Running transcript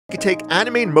You can take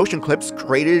animated motion clips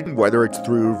created, whether it's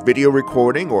through video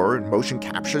recording or motion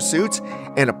capture suits,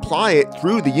 and apply it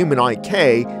through the human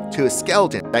IK to a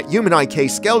skeleton. That human IK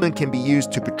skeleton can be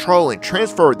used to control and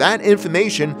transfer that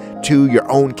information to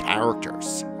your own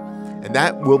characters. And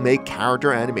that will make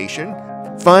character animation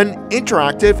fun,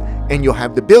 interactive, and you'll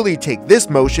have the ability to take this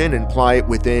motion and apply it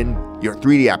within your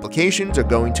 3D applications or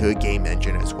going to a game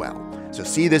engine as well. So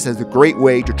see this as a great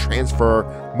way to transfer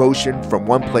motion from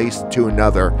one place to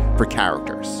another for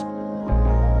characters.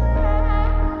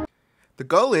 The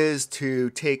goal is to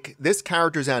take this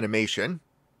character's animation,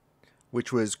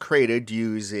 which was created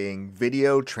using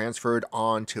video transferred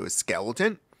onto a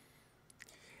skeleton,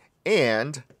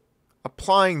 and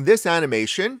applying this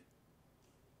animation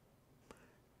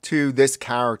to this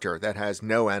character that has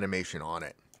no animation on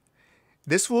it.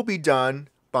 This will be done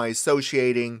by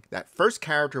associating that first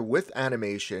character with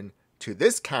animation to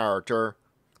this character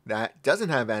that doesn't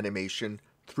have animation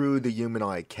through the human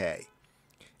IK.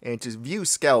 And to view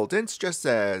skeletons, just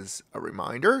as a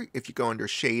reminder, if you go under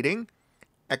Shading,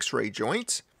 X-ray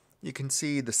Joints, you can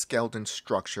see the skeleton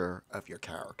structure of your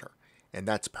character. And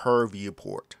that's per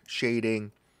viewport,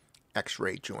 Shading,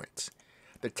 X-ray Joints.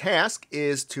 The task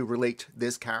is to relate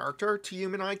this character to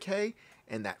human IK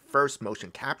and that first motion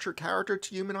capture character to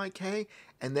human IK,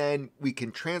 and then we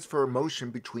can transfer motion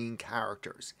between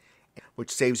characters, which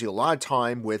saves you a lot of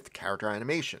time with character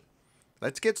animation.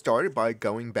 Let's get started by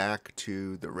going back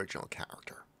to the original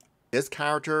character. This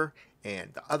character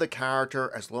and the other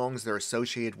character, as long as they're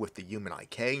associated with the human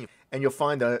IK, and you'll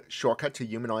find the shortcut to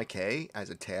human IK as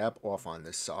a tab off on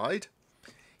this side.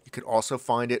 You could also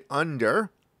find it under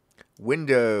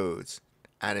Windows,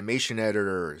 Animation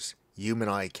Editors, Human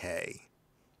IK.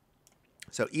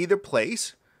 So either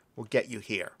place will get you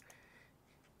here.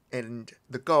 And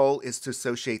the goal is to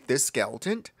associate this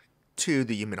skeleton to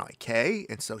the human IK,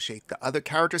 and associate the other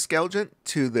character skeleton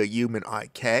to the human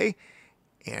IK.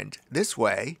 And this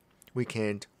way, we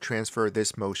can transfer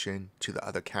this motion to the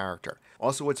other character.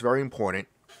 Also, what's very important,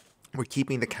 we're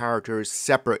keeping the characters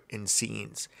separate in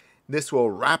scenes. This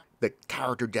will wrap the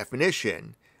character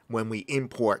definition when we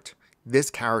import this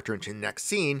character into the next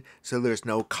scene, so there's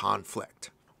no conflict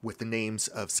with the names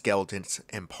of skeletons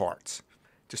and parts.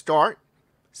 To start,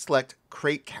 select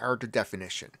Create Character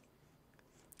Definition.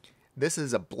 This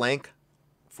is a blank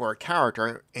for a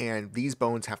character, and these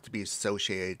bones have to be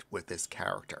associated with this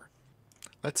character.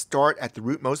 Let's start at the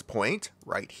rootmost point,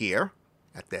 right here,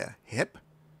 at the hip.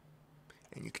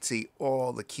 And you can see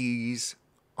all the keys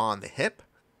on the hip.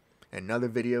 Another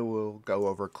video will go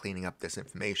over cleaning up this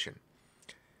information.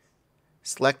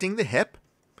 Selecting the hip,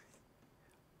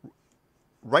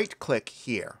 right-click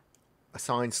here,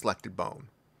 Assign Selected Bone.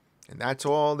 And that's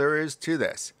all there is to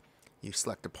this. You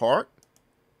select a part.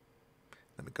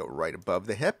 Let me go right above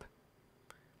the hip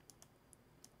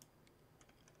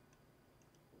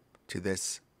to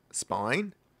this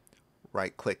spine.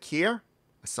 Right-click here,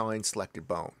 Assign Selected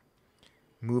Bone.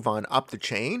 Move on up the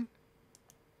chain.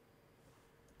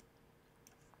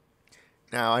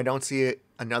 Now, I don't see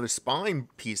another spine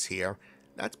piece here.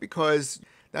 That's because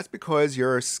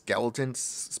your skeleton's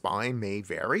spine may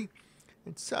vary.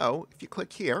 And so, if you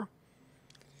click here,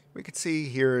 we can see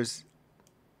here's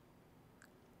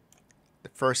the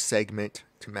first segment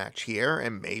to match here,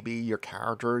 and maybe your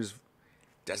character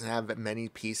doesn't have many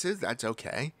pieces. That's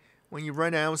okay. When you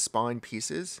run out of spine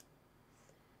pieces,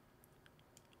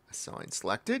 Assign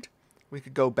Selected, we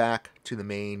could go back to the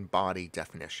main body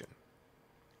definition.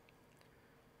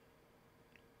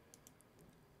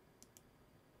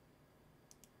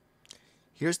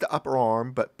 Here's the upper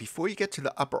arm, but before you get to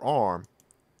the upper arm,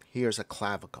 here's a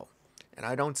clavicle. And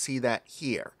I don't see that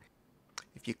here.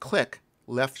 If you click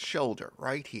left shoulder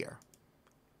right here,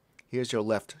 here's your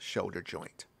left shoulder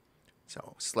joint.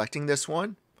 So selecting this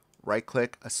one, right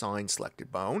click, Assign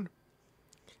Selected Bone.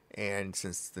 And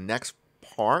since the next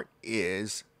part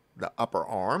is the upper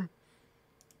arm,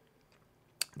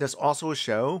 this also will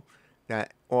show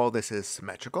that all this is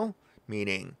symmetrical,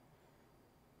 meaning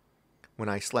when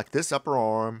I select this upper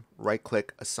arm,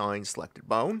 right-click, Assign Selected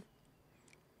Bone,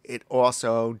 it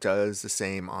also does the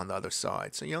same on the other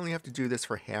side. So you only have to do this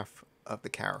for half of the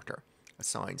character.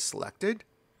 Assign Selected,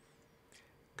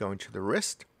 going to the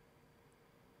wrist,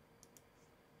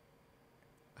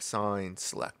 Assign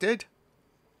Selected.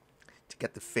 To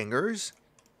get the fingers,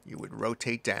 you would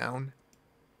rotate down,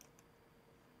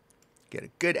 get a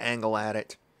good angle at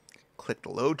it, click the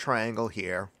little triangle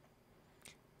here,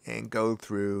 and go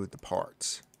through the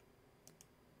parts.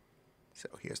 So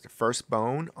here's the first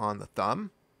bone on the thumb,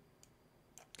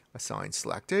 Assign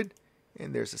Selected,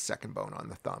 and there's the second bone on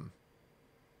the thumb,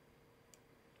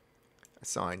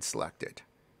 Assign Selected.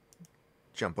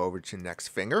 Jump over to next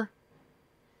finger.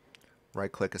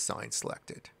 Right click Assign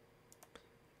Selected.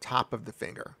 Top of the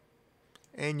finger.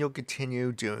 And you'll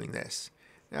continue doing this.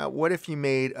 Now, what if you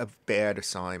made a bad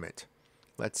assignment?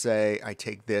 Let's say I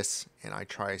take this and I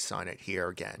try to assign it here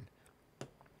again.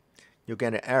 You'll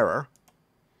get an error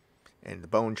and the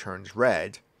bone turns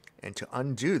red. And to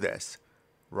undo this,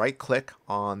 right click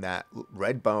on that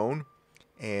red bone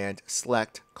and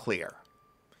select Clear.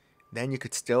 Then you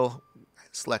could still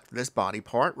select this body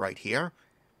part right here.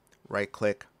 Right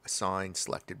click Assign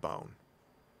Selected Bone.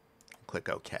 Click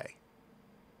OK.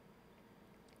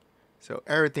 So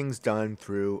everything's done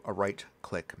through a right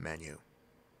click menu.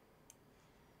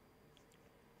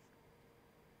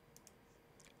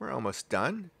 We're almost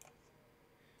done.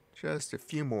 Just a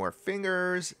few more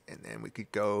fingers and then we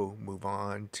could go move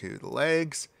on to the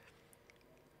legs.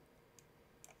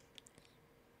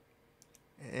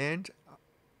 And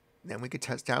then we could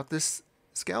test out this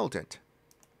skeleton.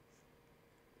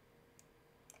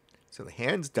 So the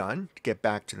hand's done. To get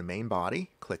back to the main body,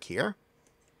 click here.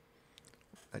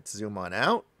 Let's zoom on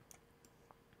out.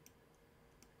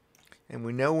 And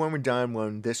we know when we're done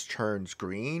when this turns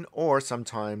green or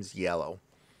sometimes yellow.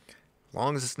 As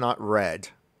long as it's not red.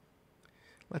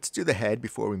 Let's do the head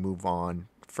before we move on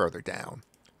further down.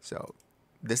 So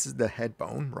this is the head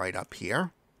bone right up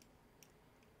here.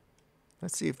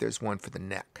 Let's see if there's one for the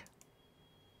neck.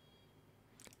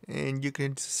 And you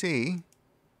can see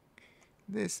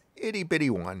this itty bitty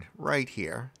one right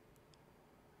here.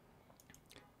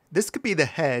 This could be the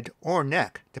head or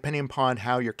neck, depending upon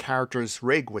how your character's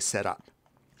rig was set up.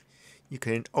 You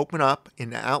can open up in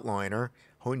the outliner,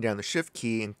 holding down the shift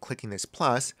key and clicking this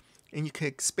plus, and you can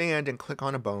expand and click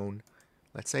on a bone,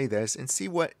 let's say this, and see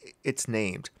what it's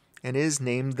named. And it is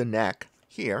named the neck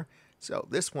here, so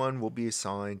this one will be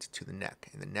assigned to the neck.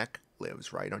 And the neck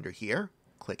lives right under here,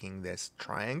 clicking this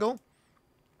triangle.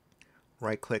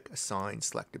 Right click Assign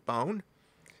Selected Bone.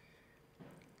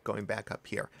 Going back up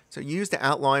here. So use the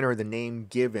outliner or the name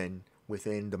given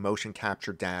within the motion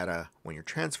capture data when you're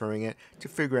transferring it to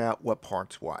figure out what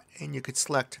part's what. And you could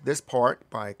select this part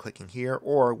by clicking here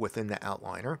or within the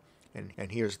outliner.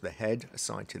 And here's the head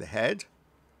assigned to the head.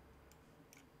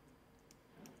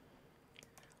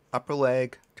 Upper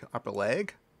leg to upper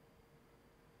leg.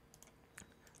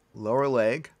 Lower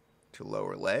leg to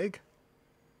lower leg.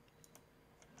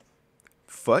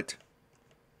 Foot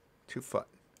to foot.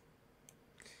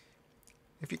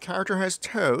 If your character has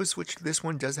toes, which this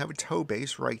one does have a toe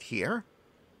base right here.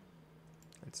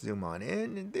 Let's zoom on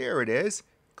in, and there it is.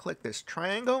 Click this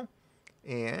triangle,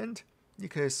 and you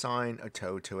can assign a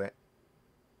toe to it.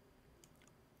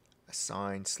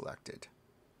 Assign selected,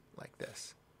 like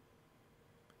this.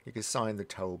 You can assign the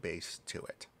toe base to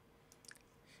it.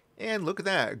 And look at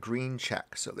that, a green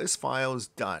check. So this file is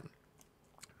done.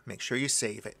 Make sure you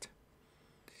save it.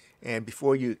 And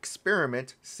before you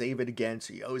experiment, save it again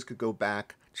so you always could go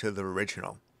back to the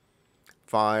original.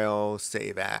 File,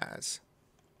 save as.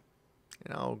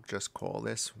 And I'll just call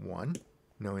this 1.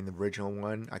 Knowing the original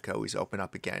one, I could always open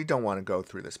up again. You don't want to go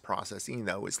through this process, even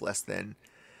though it's less than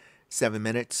 7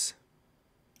 minutes.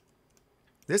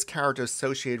 This character is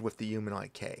associated with the human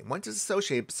IK. Once it's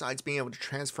associated, besides being able to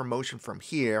transfer motion from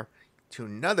here to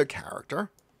another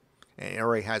character, and it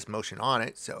already has motion on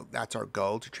it, so that's our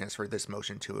goal, to transfer this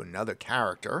motion to another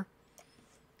character.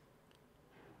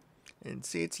 And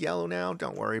see, it's yellow now.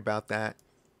 Don't worry about that.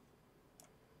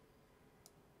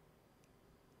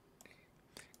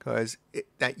 Because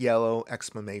that yellow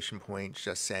exclamation point is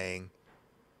just saying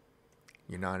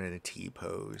you're not in a T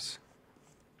pose.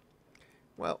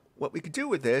 Well, what we could do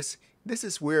with this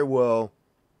is where we'll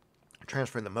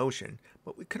transfer the motion,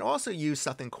 but we could also use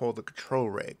something called the control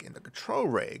rig. And the control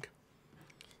rig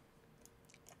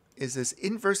is this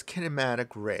inverse kinematic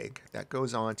rig that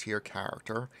goes onto your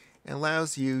character and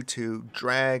allows you to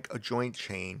drag a joint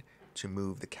chain to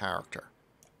move the character.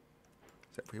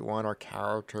 So if we want our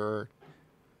character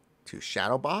to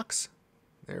shadow box,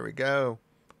 there we go.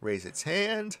 Raise its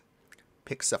hand,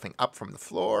 pick something up from the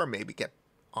floor, maybe get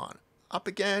on up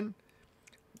again.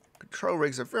 Control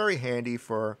rigs are very handy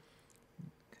for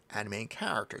animating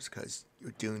characters because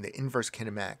you're doing the inverse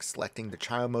kinematics, selecting the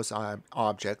childmost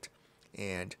object,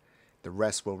 and the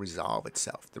rest will resolve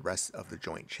itself, the rest of the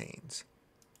joint chains.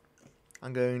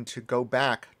 I'm going to go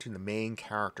back to the main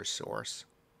character source.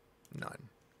 None.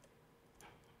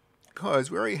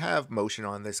 Because we already have motion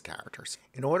on this character.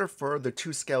 In order for the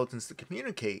two skeletons to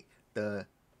communicate, the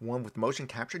one with motion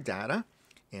capture data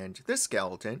and this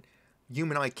skeleton,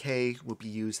 human IK will be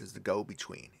used as the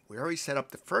go-between. We already set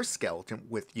up the first skeleton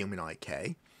with human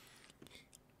IK.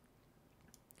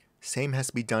 Same has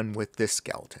to be done with this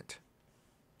skeleton.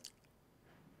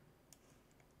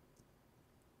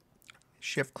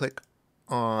 shift click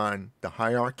on the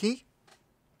hierarchy,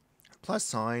 plus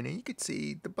sign, and you can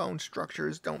see the bone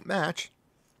structures don't match.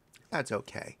 That's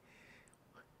okay,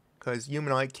 because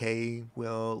Humanoid K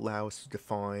will allow us to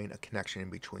define a connection in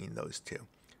between those two.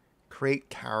 Create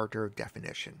character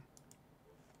definition.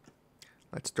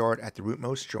 Let's start at the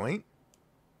rootmost joint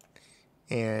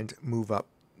and move up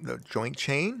the joint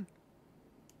chain.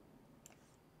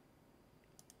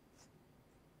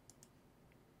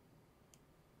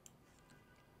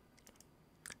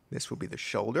 This will be the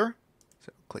shoulder.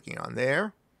 So clicking on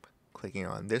there, clicking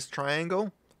on this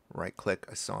triangle, right click,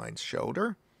 assign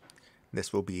shoulder.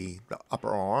 This will be the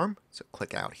upper arm. So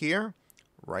click out here,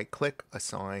 right click,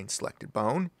 assign selected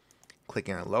bone.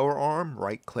 Clicking on lower arm,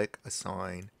 right click,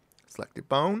 assign selected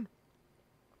bone.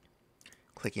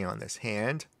 Clicking on this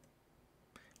hand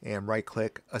and right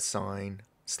click, assign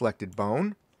selected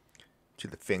bone to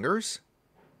the fingers.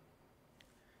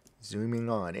 Zooming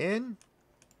on in.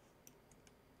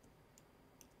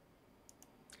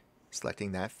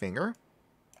 Selecting that finger,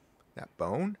 that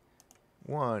bone.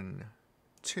 1,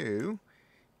 2.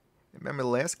 Remember the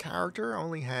last character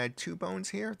only had 2 bones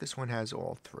here? This one has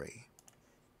all 3.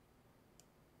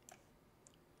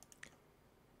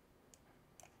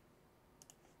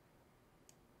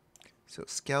 So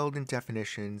skeleton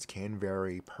definitions can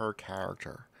vary per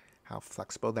character. How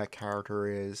flexible that character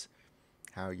is,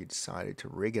 how you decided to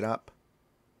rig it up.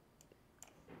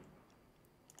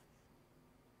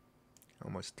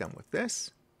 Almost done with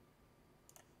this.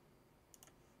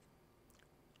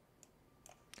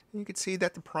 And you can see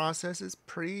that the process is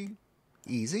pretty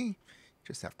easy.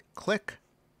 Just have to click,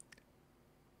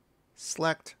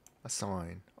 select,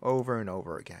 assign over and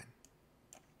over again.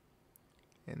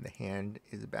 And the hand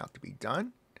is about to be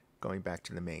done. Going back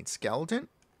to the main skeleton.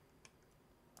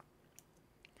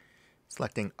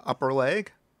 Selecting upper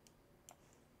leg.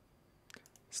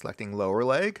 Selecting lower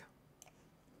leg.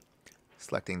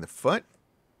 Selecting the foot.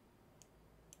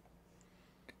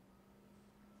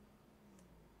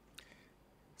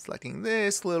 Selecting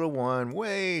this little one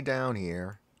way down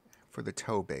here for the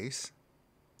toe base.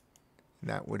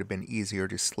 That would have been easier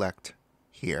to select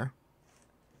here.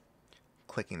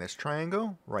 Clicking this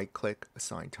triangle, right click,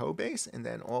 assign toe base, and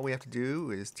then all we have to do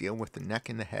is deal with the neck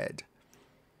and the head.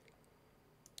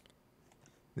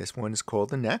 This one is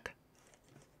called the neck.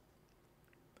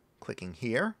 Clicking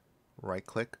here, right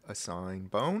click, assign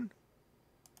bone.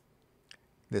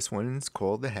 This one is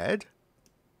called the head.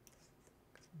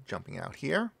 Jumping out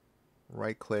here,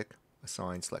 right click,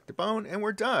 assign selected bone, and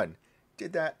we're done.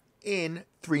 Did that in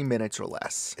 3 minutes or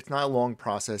less. It's not a long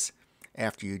process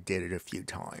after you did it a few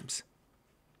times.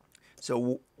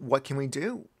 So what can we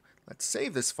do? Let's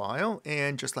save this file,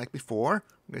 and just like before,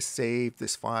 I'm going to save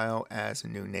this file as a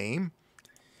new name.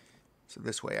 So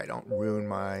this way I don't ruin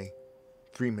my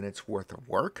 3 minutes worth of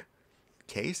work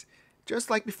case. Just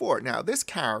like before. Now this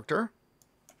character,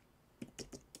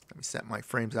 let me set my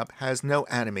frames up, has no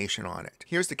animation on it.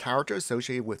 Here's the character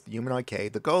associated with Humanoid K.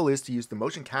 The goal is to use the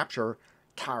motion capture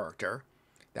character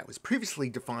that was previously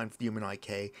defined for Humanoid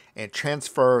K and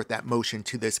transfer that motion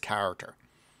to this character.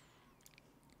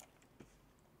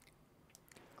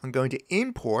 I'm going to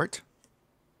import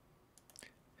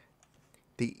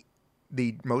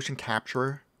the motion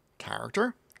capture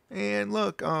character. And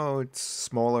look, oh, it's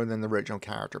smaller than the original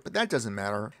character, but that doesn't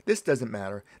matter. This doesn't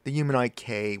matter. The Humanoid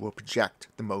K will project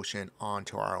the motion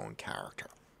onto our own character.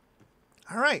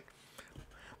 All right.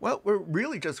 Well, we're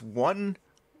really just one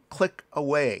click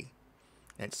away.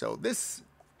 And so this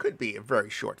could be a very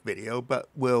short video, but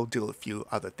we'll do a few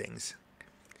other things.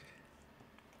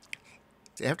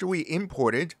 After we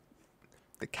imported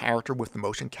the character with the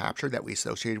motion capture that we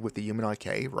associated with the Humanoid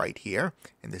K right here,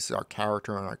 and this is our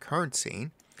character on our current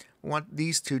scene, we want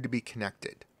these two to be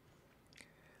connected.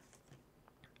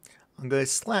 I'm going to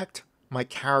select my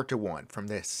character one from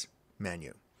this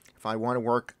menu. If I want to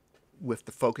work with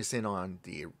the focus in on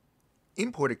the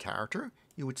imported character,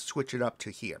 you would switch it up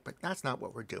to here, but that's not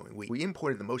what we're doing. We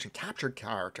imported the motion captured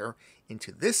character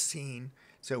into this scene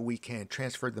so we can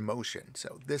transfer the motion.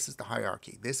 So this is the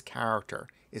hierarchy. This character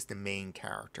is the main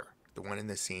character, the one in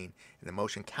the scene, and the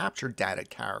motion captured data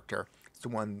character is the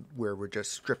one where we're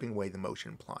just stripping away the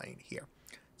motion applying here.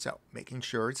 So making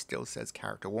sure it still says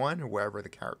character 1 or wherever the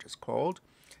character is called,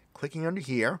 clicking under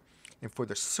here, and for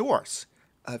the source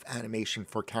of animation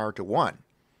for character 1,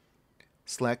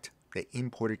 select the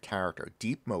imported character,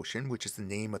 Deep Motion, which is the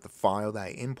name of the file that I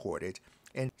imported.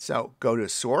 And so go to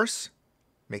source,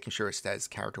 making sure it says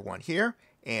character 1 here,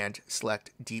 and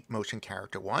select Deep Motion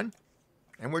character 1,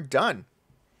 and we're done.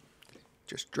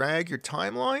 Just drag your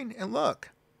timeline and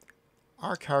look.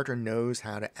 Our character knows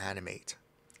how to animate.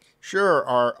 Sure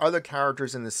are other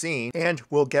characters in the scene, and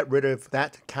we'll get rid of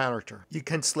that character. You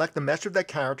can select the mesh of that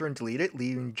character and delete it,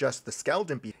 leaving just the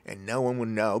skeleton, and no one will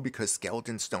know because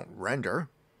skeletons don't render.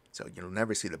 So you'll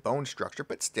never see the bone structure,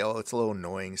 but still it's a little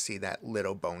annoying to see that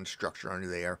little bone structure under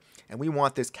there. And we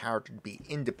want this character to be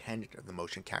independent of the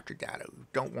motion capture data. We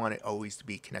don't want it always to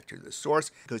be connected to the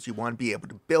source because you want to be able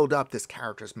to build up this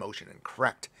character's motion and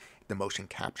correct the motion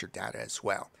capture data as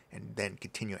well, and then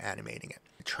continue animating it.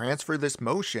 Transfer this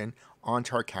motion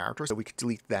onto our character so we can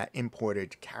delete that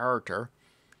imported character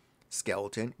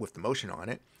skeleton with the motion on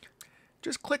it.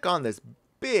 Just click on this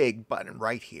big button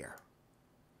right here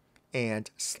and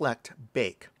select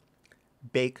Bake.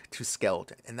 Bake to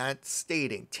skeleton. And that's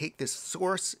stating take this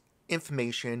source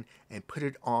information and put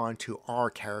it onto our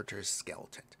character's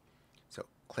skeleton. So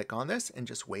click on this and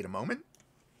just wait a moment.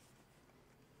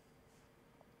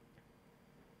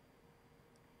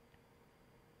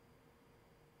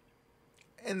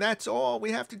 And that's all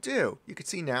we have to do. You can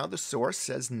see now the source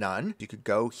says none. You could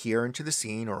go here into the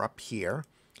scene or up here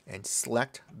and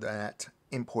select that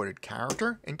imported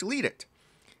character and delete it.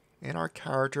 And our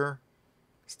character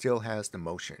still has the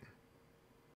motion.